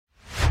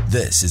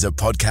This is a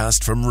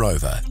podcast from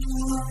Rover.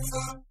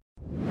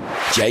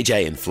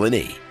 JJ and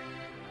Flinny.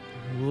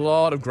 A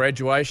lot of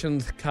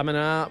graduations coming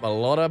up, a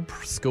lot of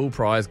school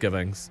prize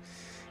givings.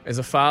 As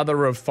a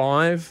father of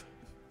 5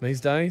 these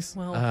days,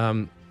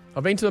 I've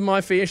been to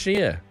my fair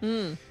share.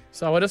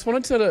 So I just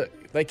wanted to,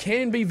 they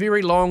can be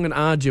very long and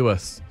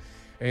arduous.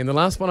 And the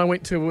last one I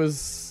went to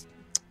was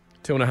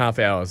 2.5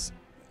 hours.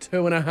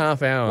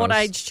 2.5 hours. What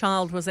age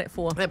child was that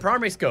for? At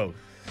primary school.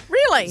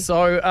 Really?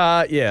 So,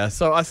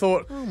 so I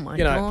thought, Oh my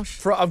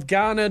gosh. I've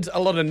garnered a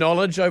lot of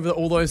knowledge over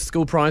all those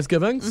school prize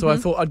givings. So I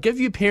thought I'd give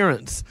you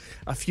parents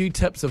a few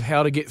tips of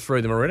how to get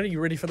through them. Are you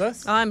ready for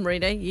this? I'm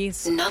ready,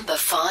 yes. Number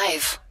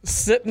 5.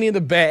 Sit near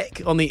the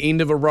back on the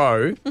end of a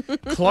row,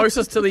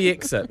 closest to the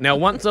exit. Now,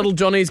 once little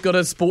Johnny's got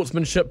his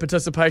sportsmanship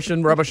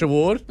participation rubbish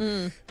award,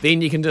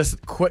 then you can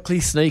just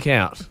quickly sneak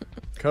out.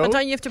 Cool? But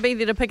don't you have to be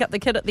there to pick up the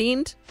kid at the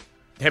end?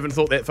 Haven't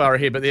thought that far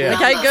ahead, but yeah.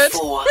 Okay, Number good.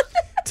 4.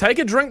 Take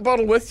a drink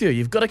bottle with you.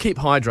 You've got to keep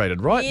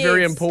hydrated, right? Yes.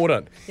 Very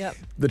important. Yep.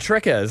 The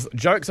trick is,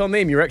 joke's on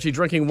them, you're actually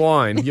drinking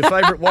wine. Your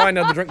favourite wine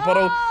out of the drink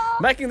bottle,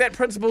 making that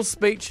principal's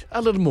speech a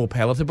little more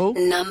palatable.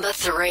 Number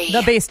 3.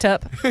 The best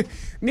tip.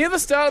 Near the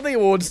start of the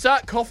award,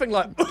 start coughing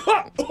like,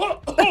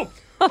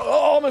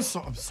 I'm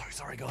so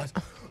sorry, guys.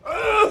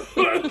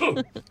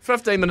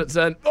 15 minutes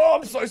in,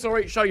 I'm so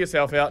sorry, show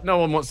yourself out. No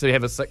one wants to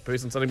have a sick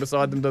person sitting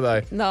beside them, do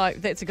they? No,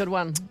 that's a good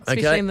one,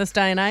 especially Okay. in this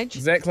day and age.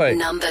 Exactly.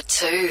 Number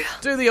 2.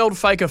 Do the old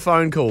fake a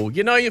phone call.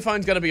 You know your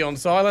phone's going to be on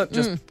silent.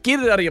 Just get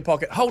it out of your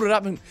pocket, hold it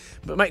up,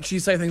 but make sure you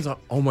say things like,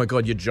 "Oh my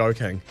God, you're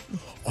joking.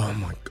 Oh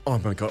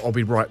my God, I'll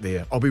be right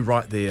there. I'll be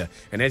right there."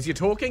 And as you're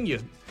talking, you're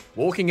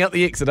walking out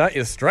the exit, aren't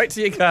you? Straight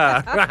to your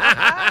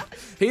car.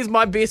 Here's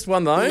my best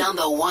one though.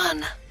 Number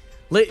 1.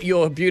 Let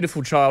your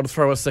beautiful child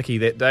throw a sickie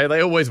that day.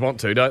 They always want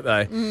to, don't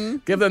they?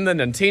 Give them the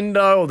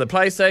Nintendo or the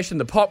PlayStation,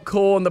 the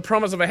popcorn, the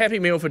promise of a Happy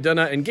Meal for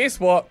dinner, and guess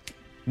what?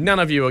 None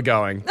of you are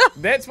going.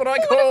 That's what I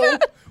call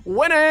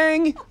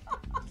winning.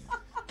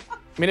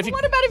 I mean, if you...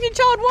 What about if your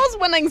child was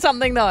winning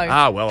something,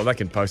 though? Well, they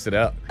can post it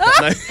out.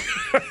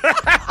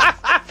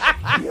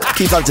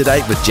 Keep up to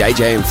date with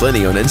JJ and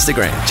Flinny on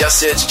Instagram. Just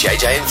search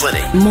JJ and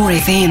Flinny. More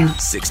FM.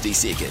 60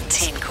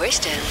 seconds. 10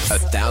 questions.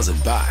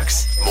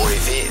 $1,000. More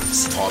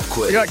FM's pop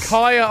quiz. We got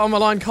Kaya on the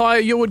line. Kaya,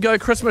 you would go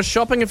Christmas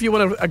shopping if you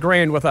won a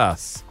grand with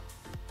us.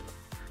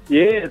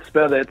 Yeah, it's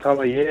about that time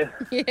of year.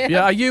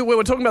 Yeah, we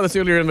were talking about this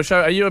earlier in the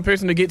show. Are you a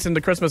person who gets into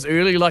Christmas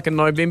early, like in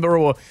November,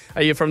 or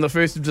are you from the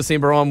 1st of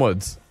December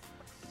onwards?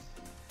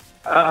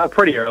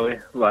 Pretty early,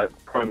 like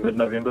probably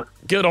mid-November.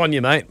 Good on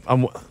you, mate.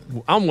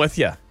 I'm with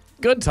you.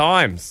 Good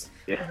times.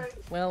 Yeah.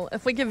 Well,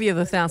 if we give you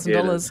the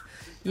 $1,000,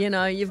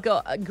 you've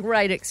got a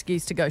great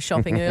excuse to go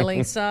shopping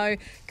early. So,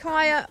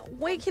 Kaya,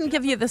 we can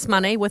give you this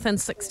money within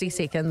 60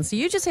 seconds.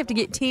 You just have to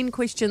get 10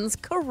 questions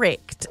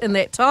correct in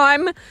that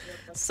time.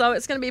 So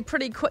it's going to be a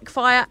pretty quick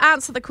fire.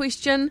 Answer the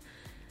question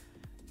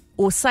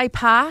or say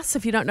pass.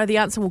 If you don't know the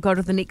answer, we'll go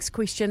to the next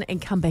question and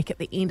come back at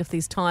the end if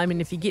there's time. And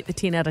if you get the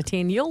 10 out of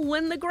 10, you'll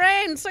win the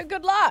grand. So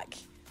good luck.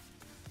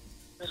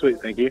 Sweet,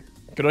 thank you.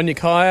 Good on you,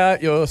 Kaya.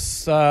 Your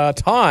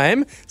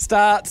time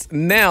starts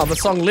now. The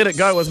song Let It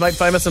Go was made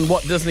famous in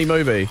what Disney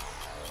movie?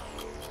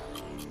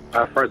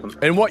 Frozen.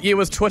 In what year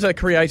was Twitter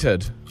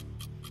created?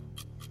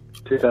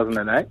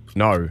 2008.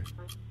 No.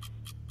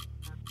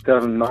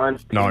 2009.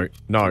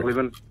 No.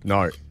 11.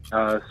 No.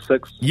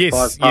 6.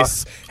 Yes, 5,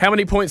 yes. How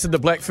many points did the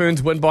Black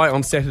Ferns win by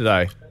on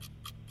Saturday?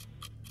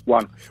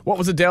 1. What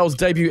was Adele's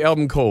debut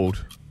album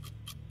called?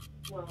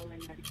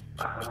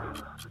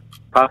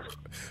 Pass.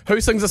 Who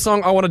sings the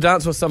song I Want to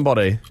Dance with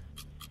Somebody?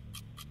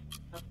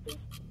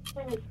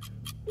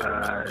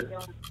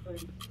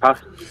 Pass.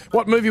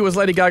 What movie was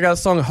Lady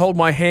Gaga's song Hold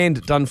My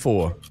Hand done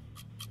for?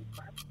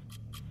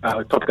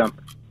 Top Gun.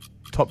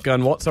 Top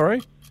Gun what,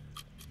 sorry?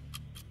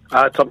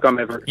 Top Gun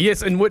Maverick.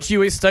 Yes, in which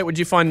US state would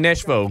you find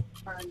Nashville?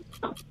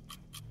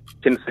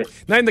 Tennessee.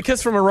 Name the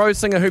Kiss from a Rose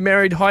singer who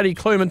married Heidi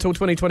Klum until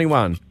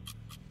 2021.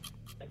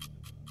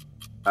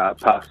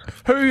 Pass.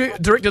 Who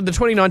directed the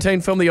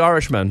 2019 film The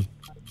Irishman?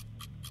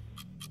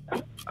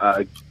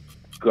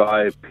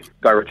 Guy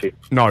Ritchie.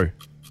 No.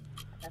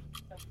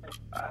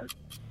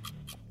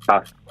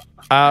 Pass.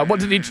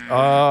 What did he...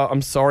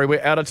 I'm sorry,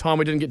 we're out of time.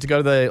 We didn't get to go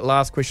to the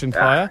last question,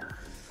 Kaya.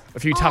 A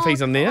few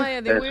toughies in there. Oh,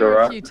 yeah, there That's were all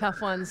a right. few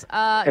tough ones.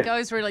 It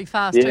goes really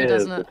fast too,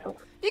 doesn't it? That's-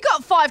 You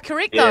got 5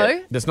 correct, Yeah.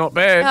 though, That's not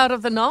bad. out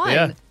of the 9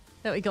 Yeah.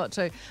 that we got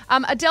to.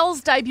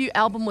 Adele's debut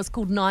album was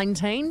called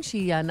 19.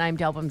 She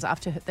named albums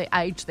after the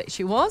age that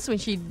she was when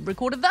she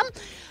recorded them.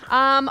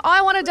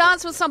 I Want to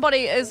Dance with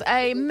Somebody is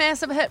a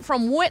massive hit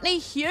from Whitney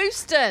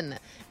Houston.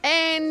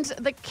 And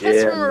the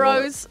Kiss from a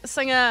Rose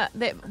singer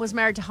that was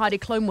married to Heidi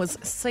Klum was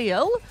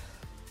Seal.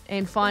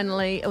 And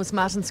finally, it was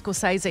Martin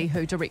Scorsese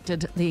who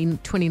directed the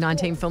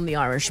 2019 film The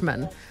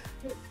Irishman.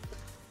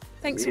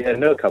 Thanks. Yeah, I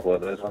know a couple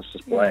of those. I was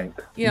just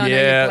blank. Yeah, I know Yeah,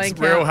 you're it's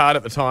blank real out. hard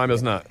at the time,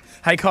 isn't it?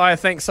 Hey, Kaya,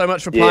 thanks so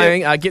much for Yeah.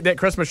 playing. Get that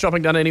Christmas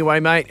shopping done anyway,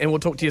 mate, and we'll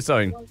talk to you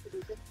soon.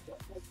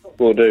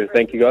 Will do.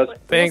 Thank you, guys.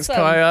 Thanks,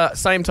 Awesome. Kaya.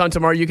 Same time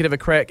tomorrow, you could have a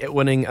crack at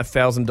winning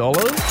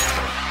 $1,000.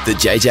 The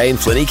JJ and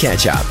Flinny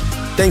catch up.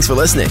 Thanks for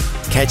listening.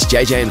 Catch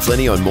JJ and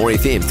Flinny on More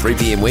FM 3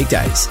 p.m.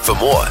 weekdays. For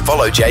more,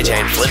 follow JJ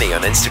and Flinny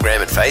on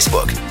Instagram and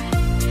Facebook.